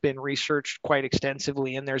something that's been researched quite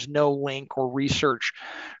extensively, and there's no link or research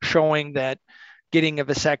showing that getting a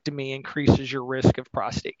vasectomy increases your risk of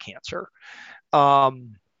prostate cancer.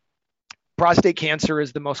 Prostate cancer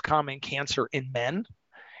is the most common cancer in men.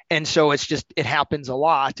 And so it happens a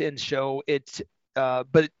lot. And so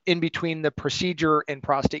but in between the procedure and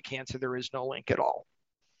prostate cancer, there is no link at all.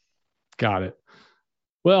 Got it.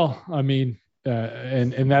 Well, I mean,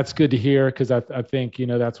 and that's good to hear, because I think,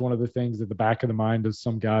 that's one of the things at the back of the mind of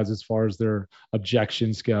some guys as far as their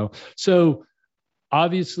objections go. So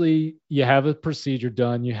obviously you have a procedure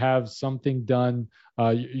done, you have something done,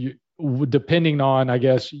 depending on, I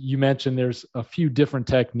guess you mentioned there's a few different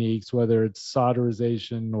techniques, whether it's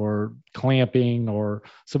solderization or clamping or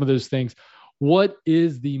some of those things. What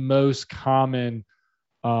is the most common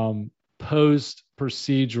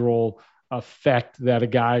post-procedural effect that a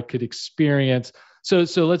guy could experience? So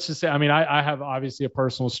let's just say, I mean, I have obviously a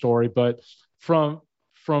personal story, but from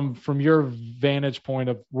your vantage point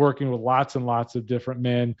of working with lots and lots of different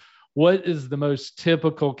men, what is the most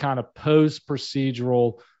typical kind of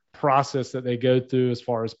post-procedural process that they go through as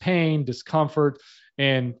far as pain, discomfort,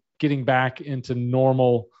 and getting back into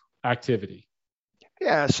normal activity?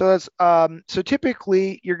 Yeah, so that's so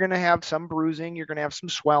typically you're going to have some bruising, you're going to have some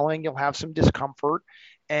swelling, you'll have some discomfort,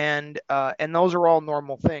 and those are all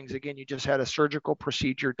normal things. Again, you just had a surgical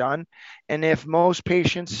procedure done, and if most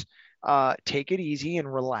patients take it easy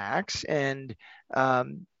and relax and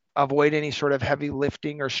avoid any sort of heavy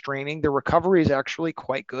lifting or straining, the recovery is actually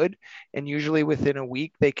quite good. And usually within a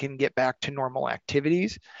week, they can get back to normal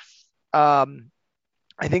activities. Um,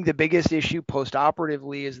 I think the biggest issue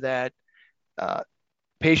post-operatively is that uh,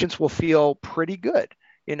 patients will feel pretty good.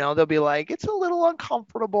 They'll be like, it's a little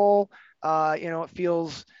uncomfortable. It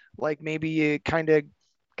feels like maybe you kind of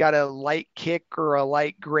got a light kick or a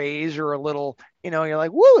light graze or a little, you're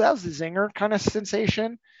like, whoa, that was the zinger kind of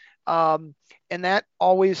sensation. Um, and that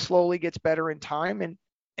always slowly gets better in time.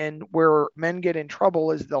 And where men get in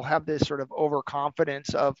trouble is they'll have this sort of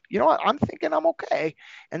overconfidence of, what, I'm thinking I'm okay.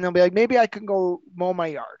 And they'll be like, maybe I can go mow my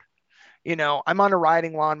yard. I'm on a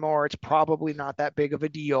riding lawnmower. It's probably not that big of a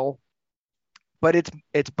deal, but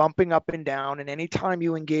it's bumping up and down. And anytime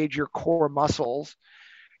you engage your core muscles,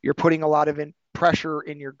 you're putting a lot of pressure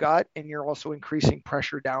in your gut, and you're also increasing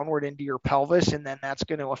pressure downward into your pelvis. And then that's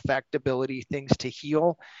going to affect ability things to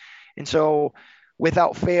heal. And so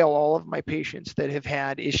without fail, all of my patients that have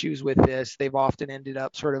had issues with this, they've often ended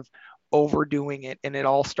up sort of overdoing it. And it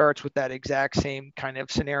all starts with that exact same kind of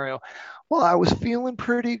scenario. Well, I was feeling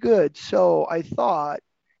pretty good, so I thought,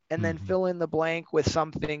 and then fill in the blank with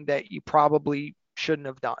something that you probably shouldn't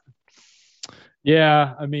have done.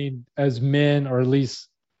 Yeah. I mean, as men, or at least,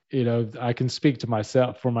 I can speak to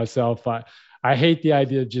myself for myself. I hate the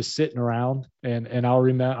idea of just sitting around, and I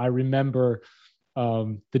remember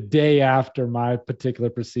the day after my particular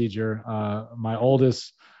procedure, my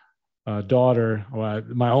oldest daughter, well,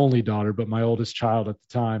 my only daughter, but my oldest child at the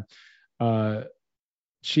time,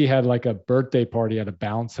 she had like a birthday party at a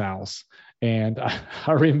bounce house. And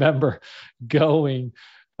I remember going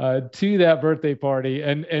to that birthday party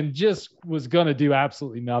and just was going to do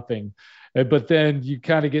absolutely nothing. But then you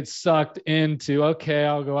kind of get sucked into, okay,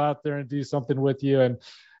 I'll go out there and do something with you.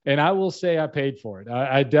 And I will say I paid for it.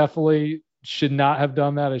 I definitely should not have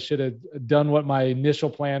done that. I should have done what my initial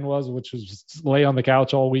plan was, which was just lay on the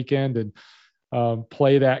couch all weekend and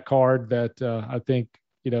play that card that I think,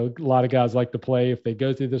 a lot of guys like to play if they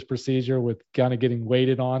go through this procedure, with kind of getting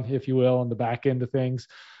waited on, if you will, on the back end of things.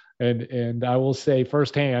 And I will say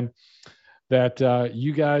firsthand that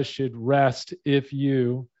you guys should rest if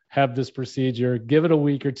you have this procedure. Give it a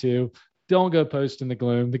week or two. Don't go post in the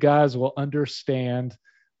gloom. The guys will understand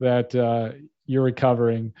that you're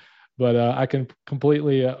recovering. But I can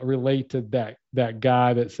completely relate to that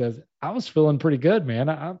guy that says, I was feeling pretty good, man.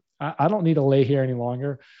 I don't need to lay here any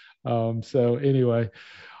longer. So anyway,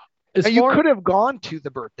 you could have gone to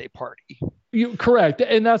the birthday party. Correct.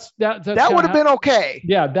 And that would have been okay.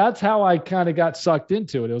 Yeah. That's how I kind of got sucked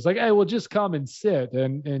into it. It was like, hey, well, just come and sit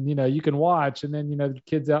and, you can watch. And then, the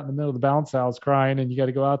kid's out in the middle of the bounce house crying, and you got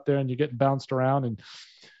to go out there and you're getting bounced around.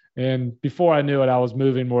 And before I knew it, I was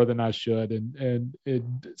moving more than I should. And it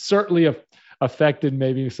certainly affected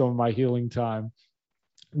maybe some of my healing time.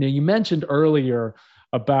 Now, you mentioned earlier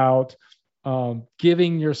about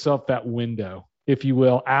giving yourself that window, if you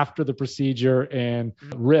will, after the procedure, and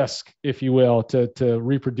risk, if you will, to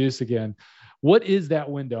reproduce again. What is that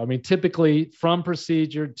window? I mean, typically from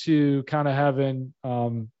procedure to kind of having,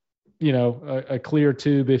 a clear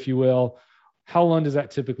tube, if you will, how long does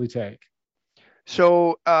that typically take?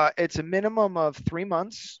 So it's a minimum of 3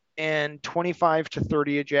 months and 25 to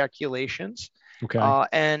 30 ejaculations. Okay.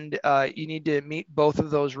 And you need to meet both of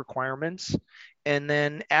those requirements. And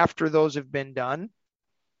then after those have been done,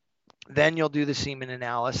 then you'll do the semen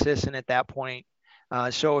analysis. And at that point,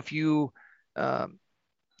 so if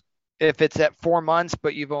it's at 4 months,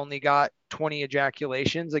 but you've only got 20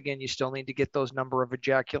 ejaculations, again, you still need to get those number of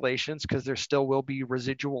ejaculations because there still will be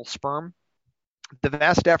residual sperm. The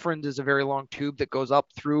vas deferens is a very long tube that goes up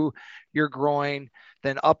through your groin,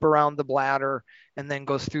 then up around the bladder, and then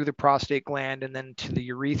goes through the prostate gland and then to the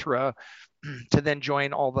urethra to then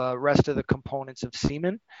join all the rest of the components of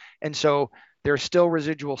semen. And so there's still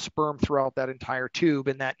residual sperm throughout that entire tube,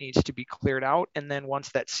 and that needs to be cleared out. And then once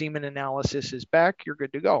that semen analysis is back, you're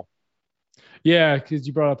good to go. Yeah, because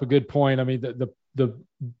you brought up a good point. I mean,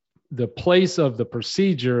 the place of the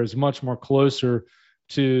procedure is much more closer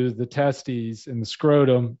to the testes and the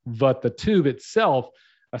scrotum, but the tube itself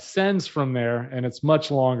ascends from there and it's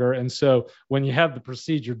much longer. And so when you have the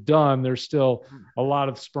procedure done, there's still a lot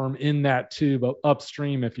of sperm in that tube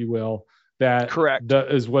upstream, if you will, that correct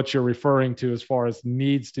that is what you're referring to as far as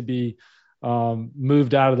needs to be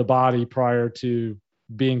moved out of the body prior to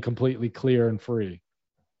being completely clear and free.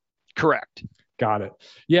 Correct. Got it.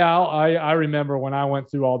 Yeah. I remember when I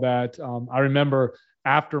went through all that. I remember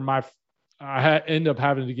after I ended up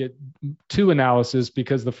having to get 2 analyses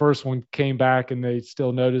because the first one came back and they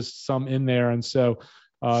still noticed some in there. And so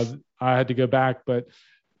I had to go back, but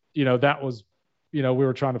that was we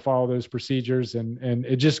were trying to follow those procedures, and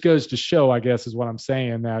it just goes to show, I guess, is what I'm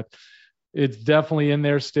saying, that it's definitely in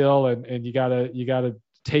there still. And you gotta you gotta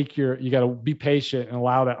be patient and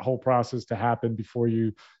allow that whole process to happen before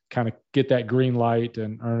you kind of get that green light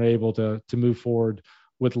and are able to move forward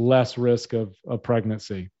with less risk of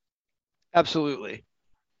pregnancy. Absolutely.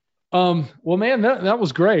 Well, man, that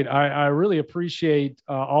was great. I really appreciate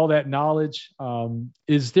all that knowledge.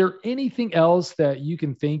 Is there anything else that you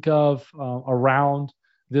can think of around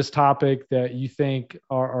this topic that you think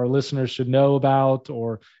our listeners should know about,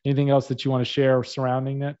 or anything else that you want to share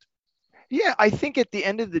surrounding it? Yeah, I think at the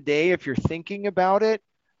end of the day, if you're thinking about it,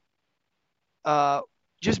 uh,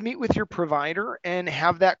 just meet with your provider and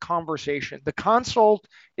have that conversation. The consult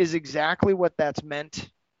is exactly what that's meant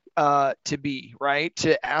to be, right?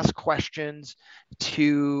 To ask questions,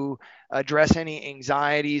 to address any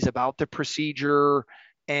anxieties about the procedure,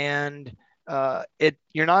 and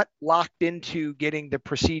you're not locked into getting the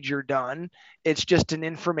procedure done. It's just an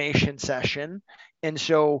information session. And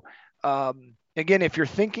so, again, if you're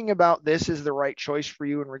thinking about this as the right choice for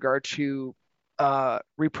you in regard to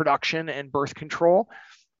reproduction and birth control,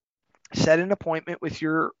 set an appointment with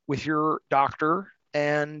your doctor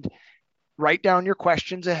and write down your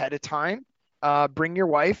questions ahead of time. Bring your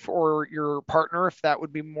wife or your partner if that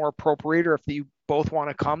would be more appropriate, or if you both want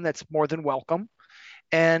to come, that's more than welcome.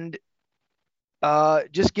 And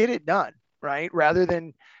just get it done, right? Rather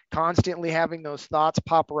than constantly having those thoughts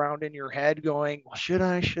pop around in your head going, well, should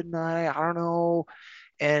I, shouldn't I don't know.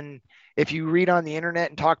 And if you read on the internet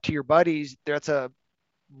and talk to your buddies, that's a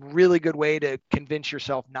really good way to convince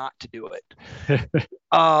yourself not to do it.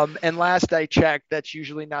 And last I checked, that's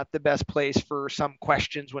usually not the best place for some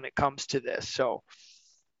questions when it comes to this. So,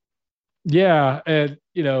 Yeah, and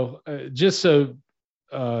just so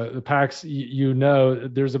the PAX,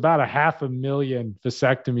 there's about 500,000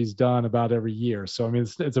 vasectomies done about every year. So I mean,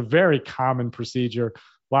 it's a very common procedure.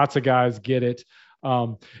 Lots of guys get it.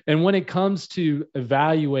 And when it comes to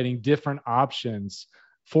evaluating different options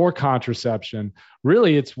for contraception,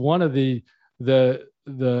 really, it's one of the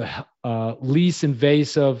least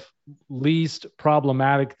invasive, least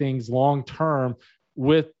problematic things long term,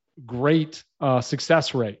 with great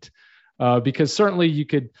success rate. Because certainly you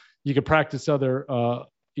could practice other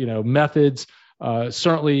methods.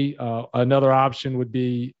 Certainly another option would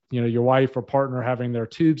be your wife or partner having their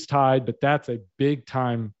tubes tied, but that's a big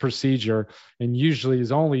time procedure and usually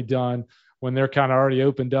is only done when they're kind of already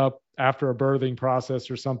opened up after a birthing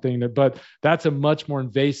process or something. But that's a much more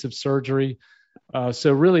invasive surgery.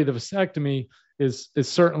 So really the vasectomy is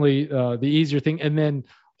certainly the easier thing. And then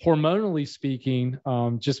hormonally speaking,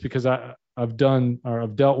 just because I've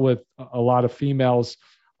dealt with a lot of females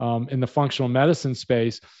in the functional medicine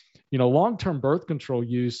space, long-term birth control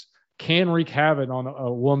use can wreak havoc on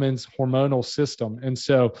a woman's hormonal system. And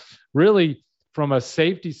so really from a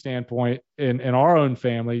safety standpoint in our own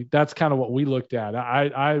family, that's kind of what we looked at.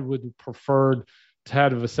 I would prefer to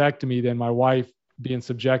have a vasectomy than my wife being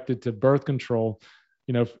subjected to birth control,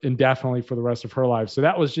 indefinitely for the rest of her life. So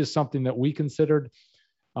that was just something that we considered.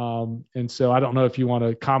 And so I don't know if you want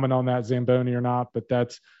to comment on that, Zamboni, or not, but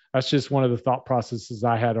that's just one of the thought processes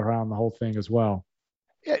I had around the whole thing as well.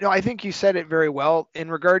 Yeah, no, I think you said it very well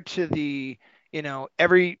in regard to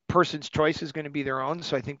every person's choice is going to be their own.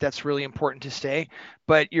 So I think that's really important to say.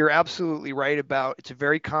 But you're absolutely right about it's a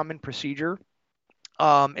very common procedure.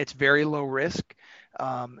 It's very low risk,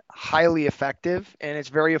 highly effective, and it's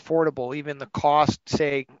very affordable. Even the cost,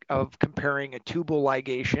 say, of comparing a tubal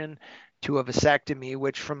ligation to a vasectomy,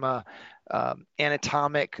 which from a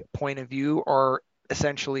anatomic point of view are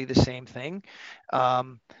essentially the same thing,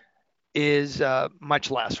 is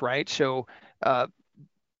much less, right? So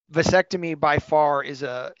vasectomy by far is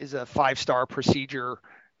a 5-star procedure,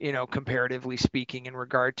 comparatively speaking, in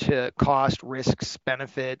regard to cost, risks,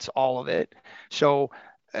 benefits, all of it. So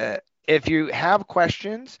if you have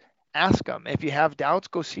questions, ask them. If you have doubts,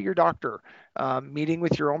 go see your doctor. Meeting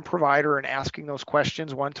with your own provider and asking those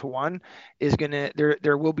questions one-to-one is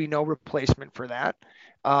there will be no replacement for that.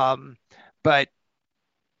 But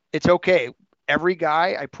it's okay. Every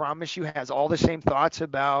guy, I promise you, has all the same thoughts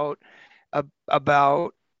about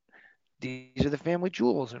these are the family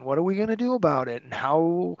jewels and what are we going to do about it and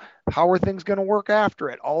how are things going to work after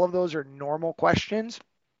it. All of those are normal questions,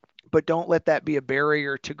 but don't let that be a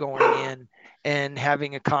barrier to going in and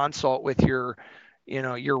having a consult with your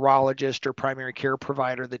urologist or primary care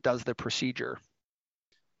provider that does the procedure.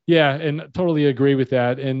 Yeah, and totally agree with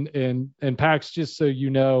that. And Pax, just so you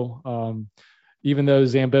know, even though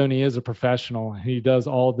Zamboni is a professional, he does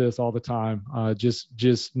all this all the time.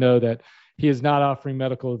 Just know that he is not offering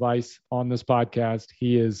medical advice on this podcast.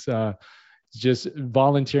 He is just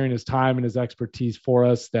volunteering his time and his expertise for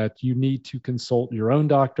us, that you need to consult your own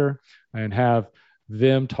doctor and have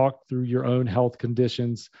them talk through your own health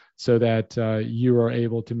conditions so that you are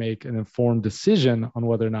able to make an informed decision on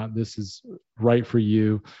whether or not this is right for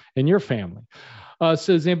you and your family.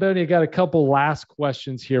 So Zamboni, I got a couple last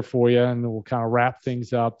questions here for you, and we'll kind of wrap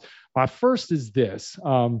things up. My first is this,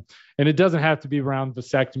 and it doesn't have to be around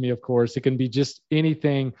vasectomy, of course. It can be just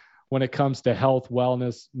anything when it comes to health,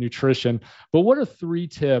 wellness, nutrition. But what are 3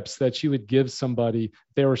 tips that you would give somebody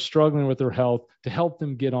if they were struggling with their health to help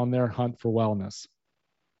them get on their hunt for wellness?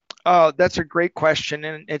 Oh, that's a great question.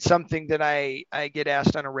 And it's something that I get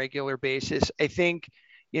asked on a regular basis. I think,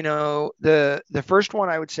 the first one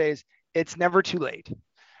I would say is it's never too late,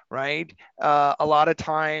 right? A lot of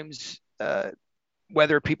times,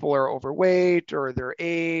 whether people are overweight or their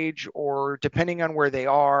age or depending on where they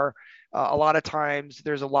are, a lot of times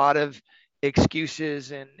there's a lot of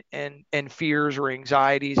excuses and fears or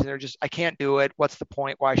anxieties, and they're just, I can't do it, what's the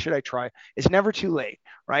point, why should I try? It's never too late,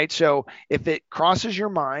 right? So if it crosses your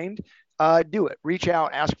mind, do it, reach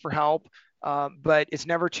out, ask for help, but it's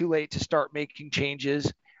never too late to start making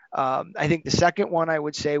changes. I think the second one I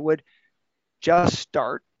would say would just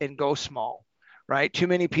start and go small, right? Too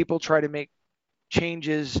many people try to make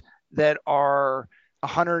changes that are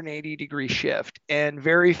 180-degree shift, and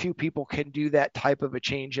very few people can do that type of a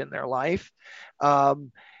change in their life.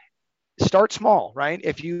 Um, Start small, right?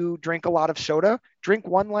 If you drink a lot of soda, drink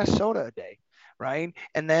one less soda a day, right?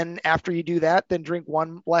 And then after you do that, then drink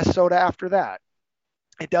one less soda after that.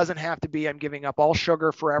 It doesn't have to be I'm giving up all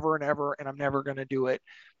sugar forever and ever and I'm never going to do it.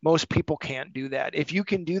 Most people can't do that. If you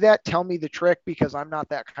can do that, tell me the trick, because I'm not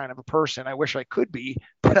that kind of a person. I wish I could be,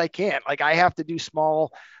 but I can't. Like, I have to do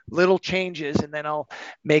small little changes, and then I'll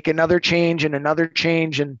make another change and another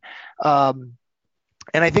change. And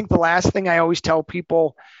I think the last thing I always tell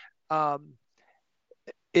people um,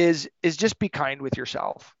 is just be kind with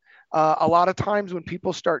yourself. A lot of times when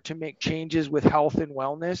people start to make changes with health and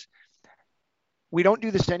wellness, we don't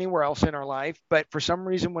do this anywhere else in our life, but for some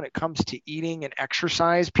reason, when it comes to eating and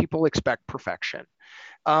exercise, people expect perfection.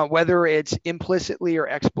 Whether it's implicitly or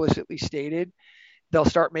explicitly stated, they'll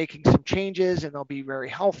start making some changes and they'll be very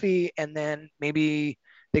healthy. And then maybe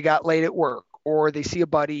they got late at work, or they see a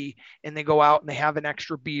buddy and they go out and they have an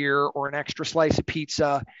extra beer or an extra slice of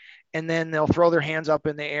pizza. And then they'll throw their hands up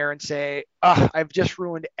in the air and say, I've just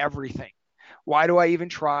ruined everything. Why do I even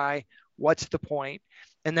try? What's the point?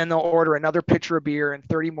 And then they'll order another pitcher of beer and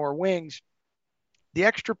 30 more wings. The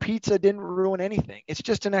extra pizza didn't ruin anything. It's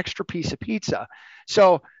just an extra piece of pizza.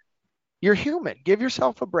 So you're human. Give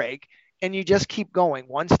yourself a break, and you just keep going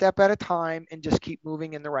one step at a time and just keep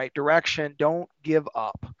moving in the right direction. Don't give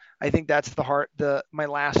up. I think that's my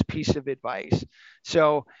last piece of advice.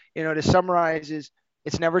 So, to summarize is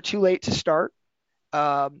it's never too late to start.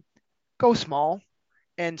 Go small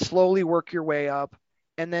and slowly work your way up.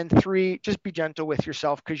 And then 3, just be gentle with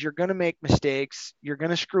yourself, because you're going to make mistakes. You're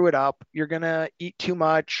going to screw it up. You're going to eat too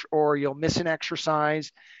much, or you'll miss an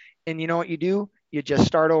exercise. And you know what you do? You just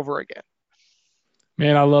start over again.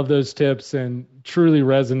 Man, I love those tips and truly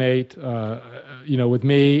resonate, with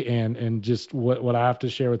me and just what I have to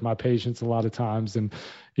share with my patients a lot of times. And,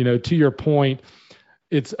 to your point,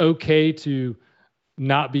 it's okay to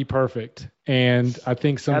not be perfect. And I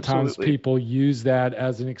think sometimes Absolutely. people use that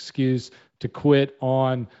as an excuse to quit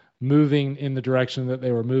on moving in the direction that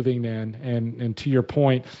they were moving in. And to your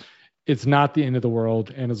point, it's not the end of the world.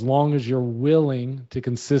 And as long as you're willing to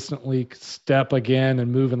consistently step again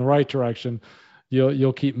and move in the right direction,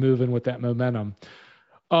 you'll keep moving with that momentum.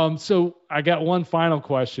 So I got one final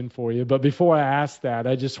question for you, but before I ask that,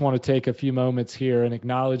 I just want to take a few moments here and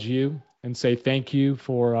acknowledge you and say thank you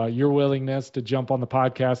for your willingness to jump on the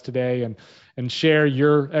podcast today and share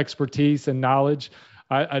your expertise and knowledge.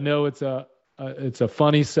 I know it's a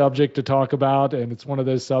funny subject to talk about, and it's one of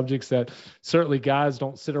those subjects that certainly guys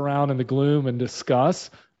don't sit around in the gloom and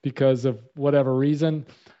discuss because of whatever reason.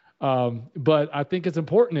 But I think it's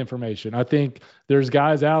important information. I think there's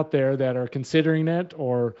guys out there that are considering it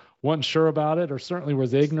or weren't sure about it or certainly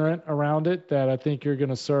was ignorant around it that I think you're going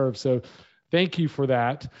to serve. So thank you for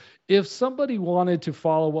that. If somebody wanted to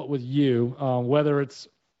follow up with you, whether it's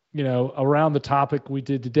around the topic we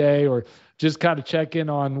did today, or just kind of check in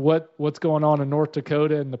on what's going on in North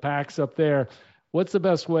Dakota and the PAX up there, what's the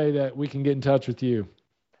best way that we can get in touch with you?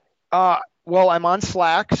 Well, I'm on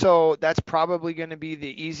Slack, so that's probably going to be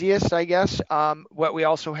the easiest, I guess. What we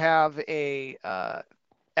also have a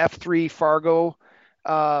F3 Fargo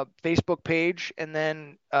Facebook page, and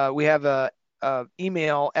then we have a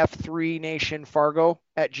email,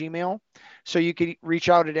 f3nationfargo@gmail. So you could reach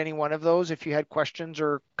out at any one of those if you had questions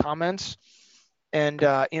or comments. And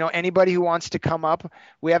anybody who wants to come up,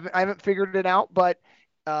 I haven't figured it out, but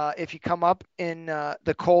if you come up in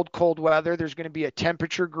the cold weather, there's going to be a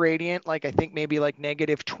temperature gradient, like I think maybe like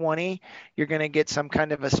 -20. You're going to get some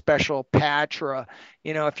kind of a special patch, or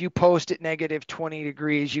if you post at -20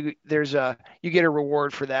 degrees, you get a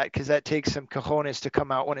reward for that, because that takes some cojones to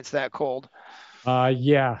come out when it's that cold.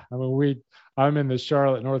 Yeah. I mean, I'm in the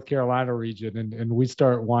Charlotte, North Carolina region, and we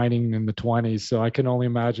start whining in the 20s. So I can only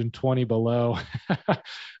imagine 20 below.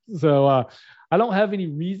 So I don't have any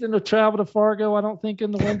reason to travel to Fargo, I don't think,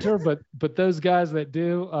 in the winter, but those guys that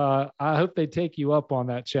do, I hope they take you up on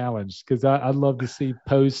that challenge, because I'd love to see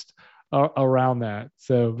posts around that.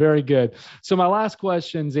 So very good. So my last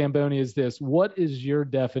question, Zamboni, is this: what is your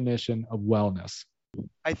definition of wellness?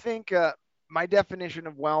 I think my definition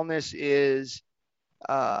of wellness is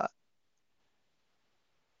uh,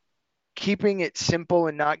 keeping it simple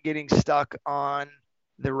and not getting stuck on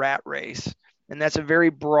the rat race. And that's a very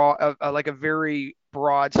broad, like a very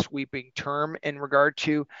broad sweeping term in regard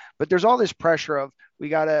to, but there's all this pressure of, we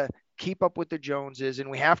got to keep up with the Joneses, and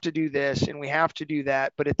we have to do this and we have to do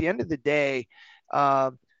that. But at the end of the day,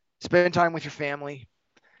 uh, spend time with your family,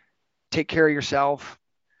 take care of yourself,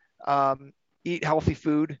 eat healthy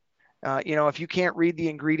food. If you can't read the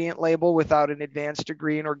ingredient label without an advanced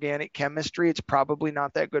degree in organic chemistry, it's probably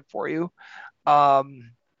not that good for you.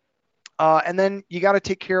 Um, and then you got to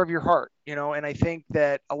take care of your heart, and I think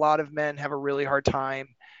that a lot of men have a really hard time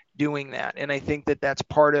doing that. And I think that that's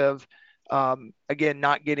part of, again,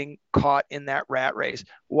 not getting caught in that rat race.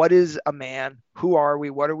 What is a man? Who are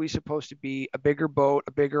we? What are we supposed to be? A bigger boat,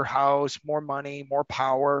 a bigger house, more money, more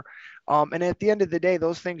power. And at the end of the day,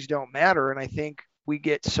 those things don't matter. And I think we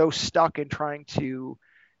get so stuck in trying to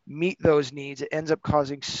meet those needs, it ends up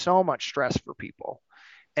causing so much stress for people.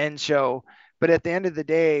 And so, but at the end of the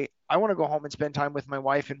day, I want to go home and spend time with my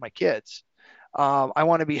wife and my kids. I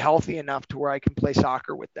want to be healthy enough to where I can play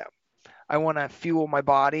soccer with them. I want to fuel my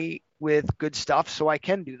body with good stuff so I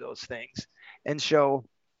can do those things. And so,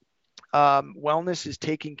 wellness is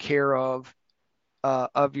taking care of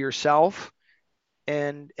yourself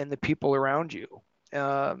and the people around you.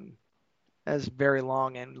 That's very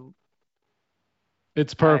long, and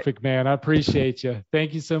It's perfect, man. I appreciate you.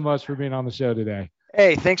 Thank you so much for being on the show today.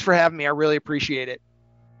 Hey, thanks for having me. I really appreciate it.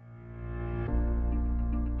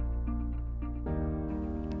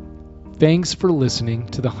 Thanks for listening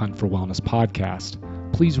to the Hunt for Wellness podcast.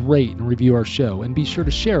 Please rate and review our show, and be sure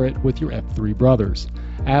to share it with your F3 brothers.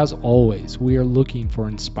 As always, we are looking for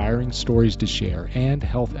inspiring stories to share and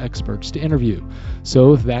health experts to interview.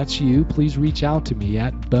 So if that's you, please reach out to me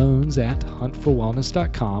at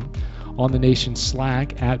bones@huntforwellness.com, on the nation's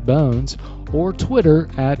Slack @bones, or Twitter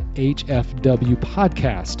 @HFW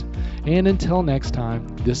podcast. And until next time,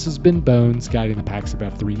 this has been Bones, guiding the packs of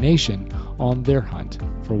F3 Nation on their hunt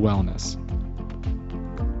for wellness.